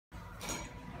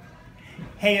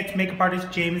Hey, it's makeup artist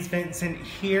James Vincent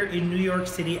here in New York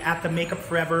City at the Makeup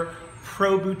Forever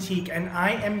Pro Boutique, and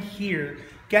I am here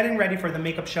getting ready for the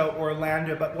makeup show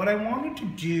Orlando. But what I wanted to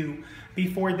do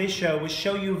before this show was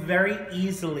show you very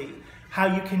easily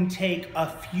how you can take a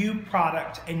few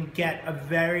products and get a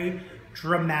very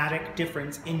dramatic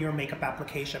difference in your makeup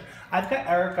application. I've got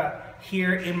Erica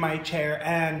here in my chair,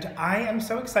 and I am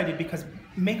so excited because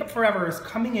Makeup Forever is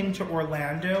coming into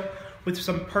Orlando with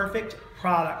some perfect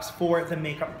products for the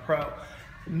Makeup Pro.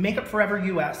 Makeup Forever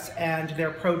US and their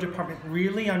pro department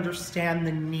really understand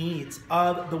the needs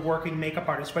of the working makeup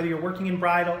artist, whether you're working in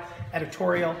bridal,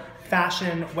 editorial,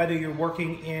 fashion, whether you're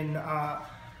working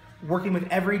with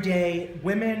everyday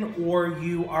women, or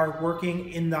you are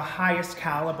working in the highest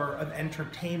caliber of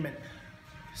entertainment.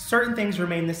 Certain things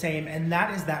remain the same, and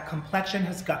that is that complexion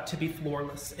has got to be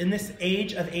flawless. In this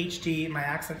age of HD, my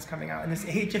accent's coming out, in this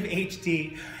age of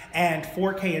HD and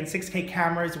 4K and 6K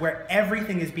cameras where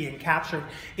everything is being captured,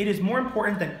 it is more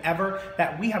important than ever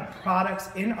that we have products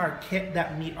in our kit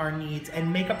that meet our needs,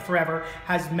 and Makeup Forever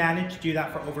has managed to do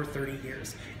that for over 30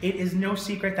 years. It is no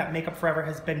secret that Makeup Forever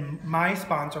has been my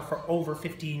sponsor for over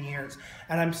 15 years,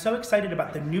 and I'm so excited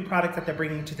about the new products that they're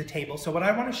bringing to the table. So what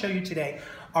I want to show you today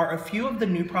are a few of the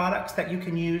new products that you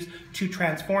can use to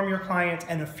transform your clients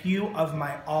and a few of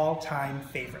my all-time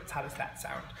favorites. How does that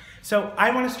sound? So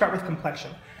I want to start with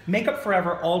complexion. Makeup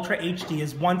Forever Ultra HD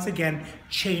is once again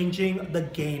changing the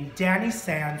game. Danny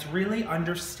Sands really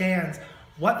understands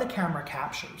what the camera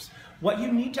captures. What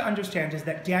you need to understand is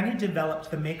that Danny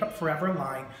developed the Makeup Forever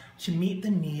line to meet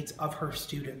the needs of her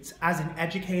students. As an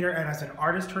educator and as an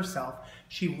artist herself,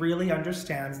 she really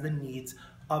understands the needs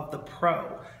of the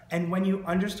pro. And when you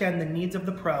understand the needs of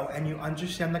the pro and you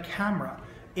understand the camera,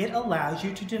 it allows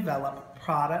you to develop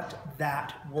product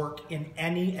that work in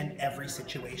any and every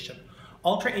situation.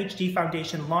 Ultra HD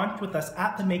Foundation launched with us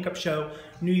at the Makeup Show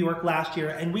New York last year,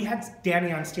 and we had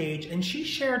Danny on stage, and she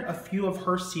shared a few of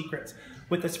her secrets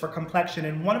with us for complexion.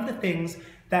 And one of the things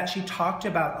that she talked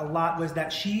about a lot was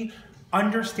that she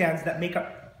understands that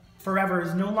Makeup Forever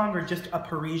is no longer just a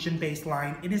Parisian-based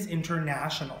line, it is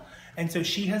international. And so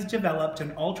she has developed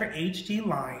an Ultra HD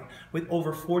line with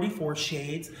over 44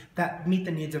 shades that meet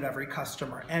the needs of every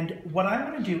customer. And what I'm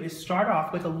going to do is start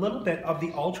off with a little bit of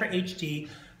the Ultra HD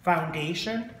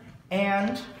foundation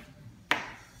and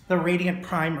the Radiant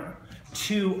Primer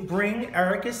to bring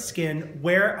Erica's skin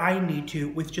where I need to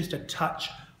with just a touch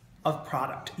of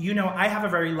product. You know, I have a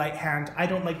very light hand. I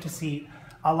don't like to see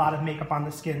a lot of makeup on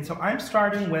the skin. So I'm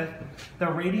starting with the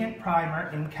Radiant Primer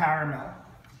in Caramel.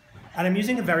 And I'm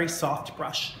using a very soft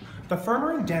brush. The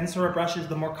firmer and denser a brush is,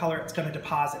 the more color it's going to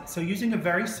deposit. So using a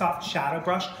very soft shadow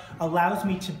brush allows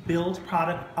me to build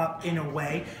product up in a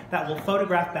way that will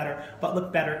photograph better, but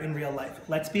look better in real life.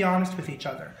 Let's be honest with each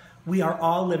other. We are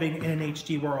all living in an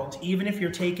HD world. Even if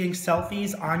you're taking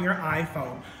selfies on your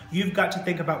iPhone, you've got to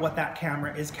think about what that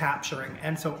camera is capturing.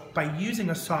 And so by using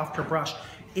a softer brush,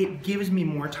 it gives me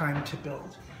more time to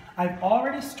build. I've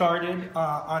already started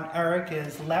on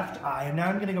Erica's left eye, and now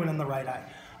I'm going to go in on the right eye.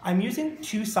 I'm using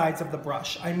two sides of the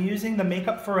brush. I'm using the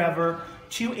Makeup Forever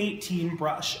 218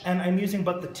 brush, and I'm using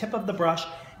both the tip of the brush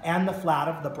and the flat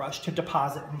of the brush to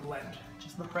deposit and blend.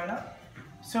 Just look right up.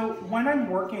 So when I'm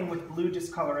working with blue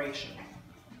discoloration,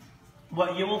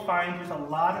 what you will find with a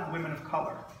lot of women of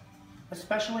color,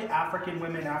 especially African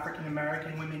women, African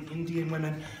American women, Indian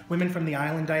women, women from the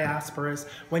island diasporas,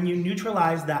 when you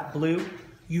neutralize that blue,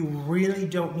 you really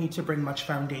don't need to bring much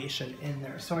foundation in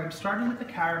there. So I'm starting with the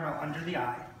caramel under the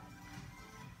eye.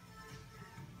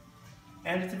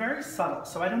 And it's very subtle,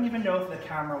 so I don't even know if the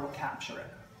camera will capture it.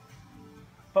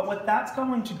 But what that's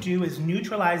going to do is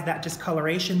neutralize that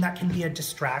discoloration that can be a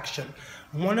distraction.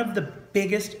 One of the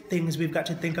biggest things we've got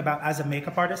to think about as a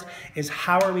makeup artist is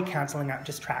how are we canceling out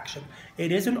distraction?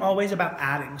 It isn't always about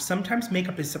adding. Sometimes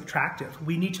makeup is subtractive.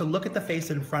 We need to look at the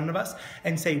face in front of us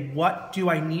and say, what do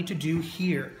I need to do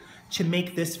here to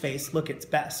make this face look its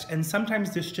best? And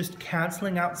sometimes there's just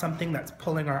canceling out something that's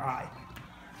pulling our eye.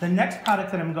 The next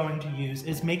product that I'm going to use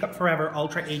is Makeup Forever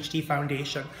Ultra HD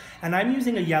Foundation, and I'm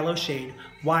using a yellow shade,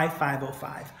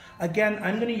 Y505. Again,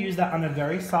 I'm going to use that on a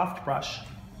very soft brush.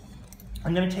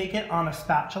 I'm going to take it on a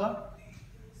spatula,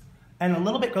 and a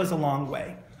little bit goes a long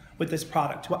way with this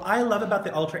product. What I love about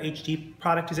the Ultra HD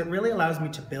product is it really allows me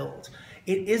to build.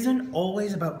 It isn't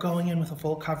always about going in with a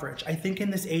full coverage. I think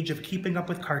in this age of keeping up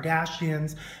with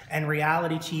Kardashians and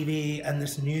reality TV and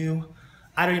this new,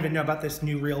 I don't even know about this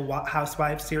new Real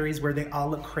Housewives series where they all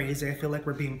look crazy. I feel like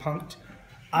we're being punked.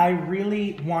 I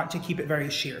really want to keep it very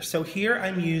sheer. So here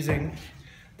I'm using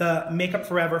the Makeup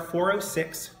Forever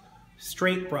 406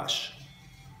 straight brush.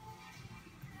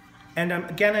 And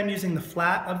again, I'm using the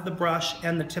flat of the brush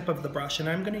and the tip of the brush, and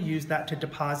I'm going to use that to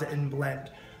deposit and blend.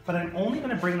 But I'm only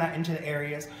going to bring that into the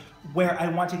areas where I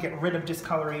want to get rid of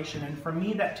discoloration, and for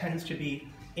me that tends to be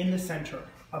in the center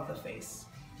of the face.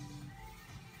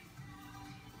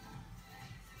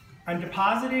 I'm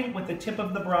depositing with the tip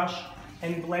of the brush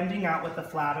and blending out with the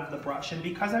flat of the brush, and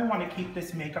because I want to keep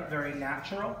this makeup very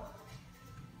natural,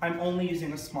 I'm only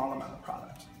using a small amount of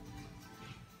product.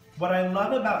 What I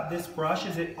love about this brush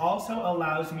is it also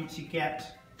allows me to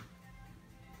get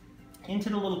into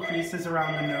the little creases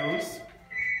around the nose,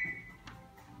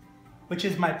 which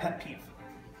is my pet peeve.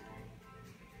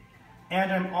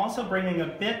 And I'm also bringing a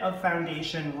bit of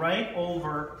foundation right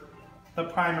over the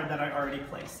primer that I already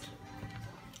placed.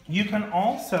 You can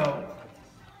also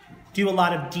do a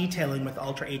lot of detailing with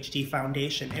Ultra HD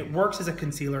foundation. It works as a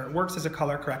concealer, it works as a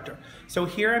color corrector. So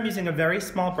here I'm using a very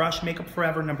small brush, Makeup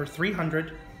Forever number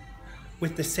 300,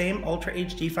 with the same Ultra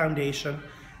HD foundation.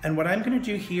 And what I'm gonna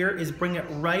do here is bring it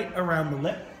right around the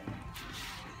lip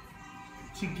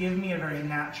to give me a very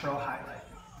natural highlight.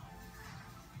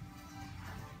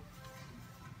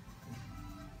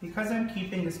 Because I'm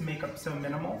keeping this makeup so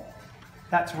minimal,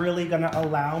 that's really gonna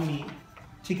allow me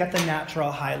to get the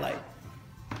natural highlight.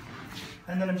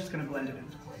 And then I'm just gonna blend it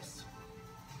into place.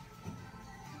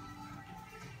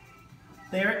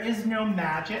 There is no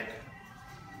magic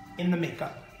in the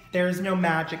makeup. There is no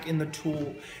magic in the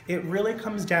tool. It really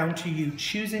comes down to you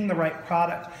choosing the right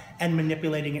product and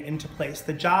manipulating it into place.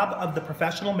 The job of the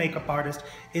professional makeup artist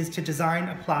is to design,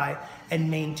 apply, and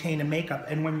maintain a makeup.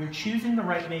 And when you're choosing the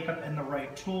right makeup and the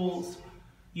right tools,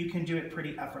 you can do it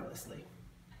pretty effortlessly.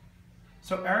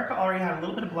 So Erica already had a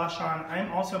little bit of blush on.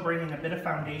 I'm also bringing a bit of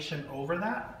foundation over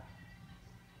that.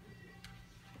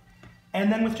 And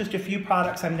then with just a few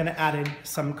products, I'm gonna add in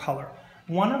some color.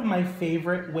 One of my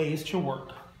favorite ways to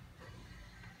work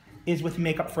is with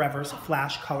Makeup Forever's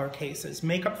flash color cases.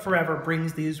 Makeup Forever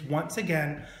brings these once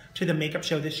again to the makeup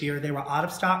show this year. They were out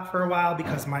of stock for a while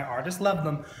because my artists love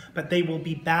them, but they will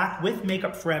be back with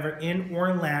Makeup Forever in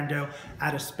Orlando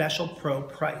at a special pro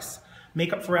price.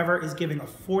 Makeup Forever is giving a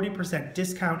 40%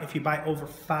 discount if you buy over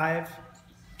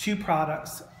two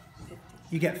products.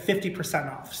 You get 50%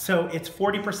 off. So it's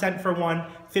 40% for one,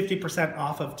 50%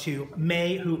 off of two.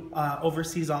 May, who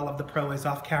oversees all of the pro, is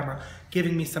off camera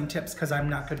giving me some tips because I'm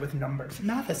not good with numbers.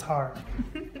 Math is hard.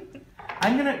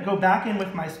 I'm gonna go back in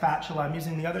with my spatula. I'm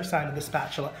using the other side of the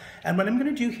spatula. And what I'm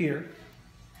gonna do here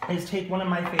is take one of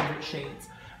my favorite shades.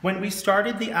 When we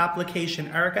started the application,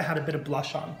 Erica had a bit of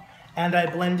blush on and I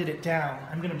blended it down.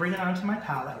 I'm gonna bring it onto my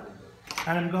palette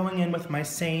and I'm going in with my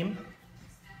same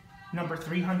number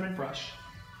 300 brush.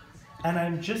 And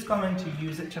I'm just going to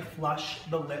use it to flush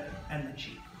the lip and the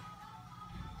cheek.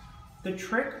 The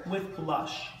trick with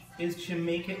blush is to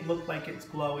make it look like it's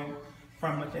glowing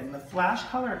from within. The flash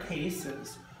color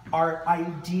cases are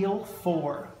ideal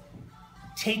for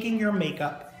taking your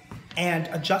makeup and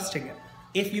adjusting it.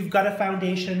 If you've got a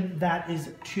foundation that is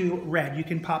too red, you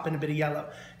can pop in a bit of yellow.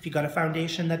 If you've got a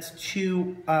foundation that's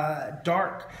too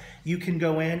dark, you can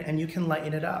go in and you can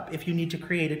lighten it up. If you need to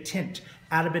create a tint,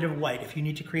 add a bit of white. If you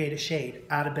need to create a shade,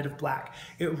 add a bit of black.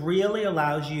 It really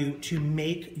allows you to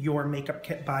make your makeup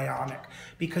kit bionic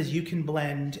because you can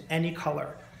blend any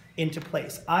color into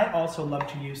place. I also love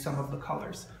to use some of the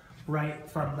colors right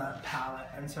from the palette.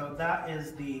 And so that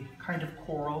is the kind of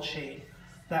coral shade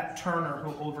that Turner,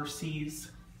 who oversees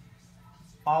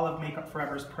all of Makeup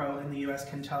Forever's Pro in the US,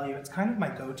 can tell you. It's kind of my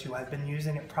go-to. I've been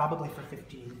using it probably for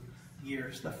 15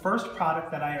 years. The first product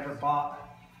that I ever bought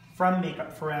from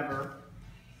Makeup Forever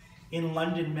in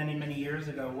London many, many years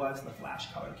ago was the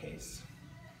flash color case.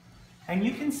 And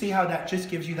you can see how that just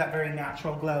gives you that very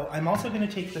natural glow. I'm also going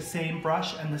to take the same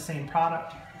brush and the same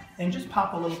product and just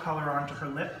pop a little color onto her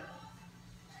lip.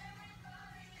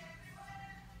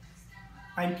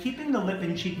 I'm keeping the lip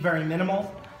and cheek very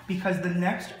minimal because the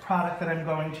next product that I'm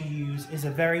going to use is a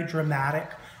very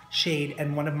dramatic shade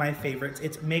and one of my favorites.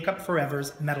 It's Makeup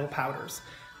Forever's Metal Powders.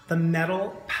 The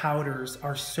metal powders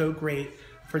are so great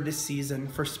for this season,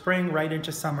 for spring right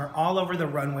into summer, all over the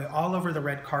runway, all over the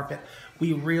red carpet.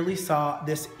 We really saw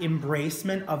this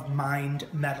embracement of mined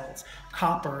metals,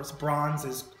 coppers,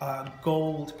 bronzes,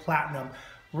 gold, platinum.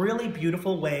 Really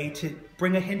beautiful way to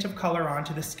bring a hint of color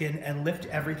onto the skin and lift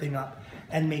everything up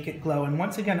and make it glow. And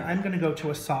once again, I'm gonna go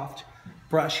to a soft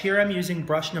brush. Here I'm using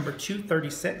brush number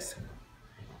 236.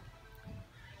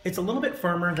 It's a little bit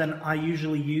firmer than I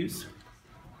usually use,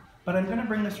 but I'm gonna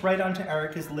bring this right onto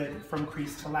Erica's lid from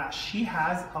crease to lash. She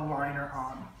has a liner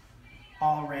on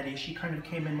already. She kind of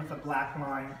came in with a black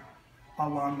line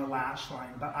along the lash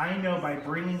line, but I know by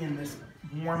bringing in this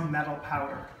warm metal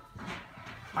powder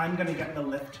I'm gonna get the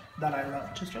lift that I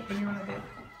love. Just open your eye there.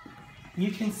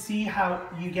 You can see how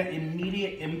you get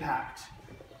immediate impact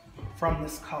from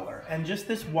this color. And just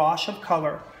this wash of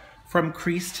color from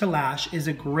crease to lash is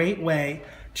a great way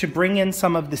to bring in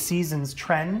some of the season's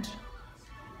trend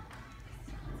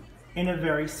in a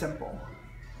very simple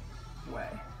way.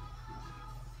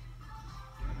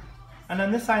 And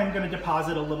on this side, I'm going to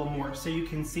deposit a little more so you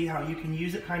can see how you can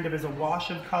use it kind of as a wash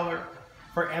of color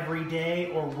for every day,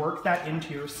 or work that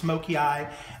into your smoky eye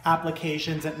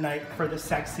applications at night for the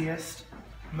sexiest,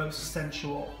 most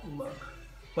sensual look.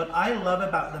 What I love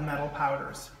about the metal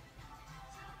powders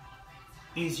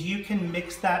is you can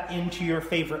mix that into your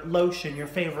favorite lotion, your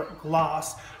favorite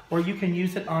gloss, or you can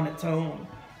use it on its own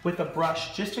with a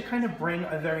brush just to kind of bring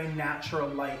a very natural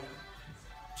light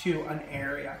to an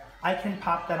area. I can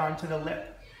pop that onto the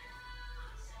lip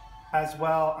as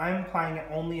well. I'm applying it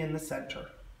only in the center.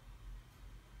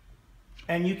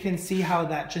 And you can see how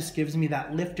that just gives me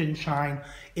that lift and shine.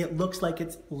 It looks like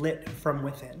it's lit from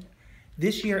within.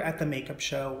 This year at the makeup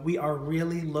show, we are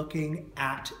really looking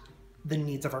at the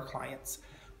needs of our clients.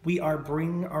 We are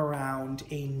bringing around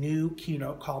a new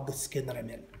keynote called The Skin That I'm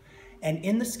In. And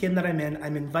in The Skin That I'm In,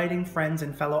 I'm inviting friends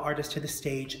and fellow artists to the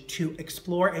stage to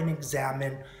explore and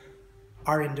examine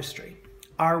our industry.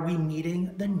 Are we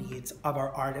meeting the needs of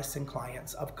our artists and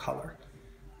clients of color?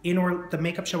 In the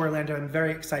Makeup Show Orlando, I'm very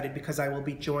excited because I will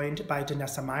be joined by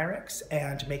Danessa Myricks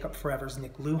and Makeup Forever's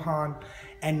Nick Lujan.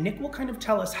 And Nick will kind of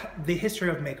tell us the history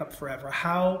of Makeup Forever,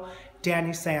 how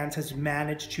Danny Sands has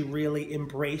managed to really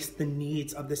embrace the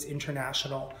needs of this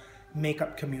international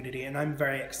makeup community, and I'm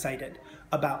very excited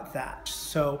about that.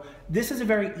 So this is a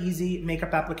very easy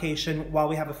makeup application while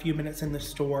we have a few minutes in the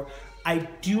store. I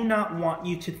do not want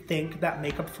you to think that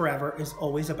Makeup Forever is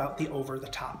always about the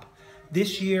over-the-top.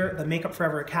 This year, the Makeup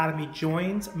Forever Academy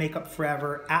joins Makeup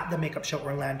Forever at the Makeup Show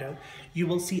Orlando. You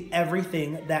will see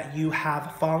everything that you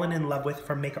have fallen in love with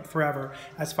from Makeup Forever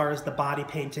as far as the body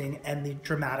painting and the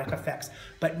dramatic effects.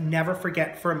 But never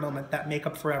forget for a moment that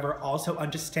Makeup Forever also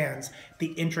understands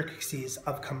the intricacies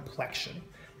of complexion.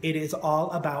 It is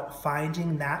all about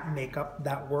finding that makeup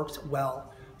that works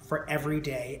well for every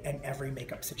day and every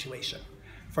makeup situation.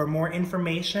 For more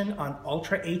information on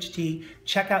Ultra HD,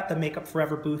 check out the Makeup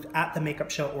Forever booth at the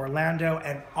Makeup Show Orlando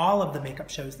and all of the makeup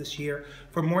shows this year.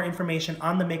 For more information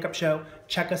on the Makeup Show,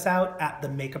 check us out at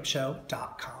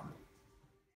themakeupshow.com.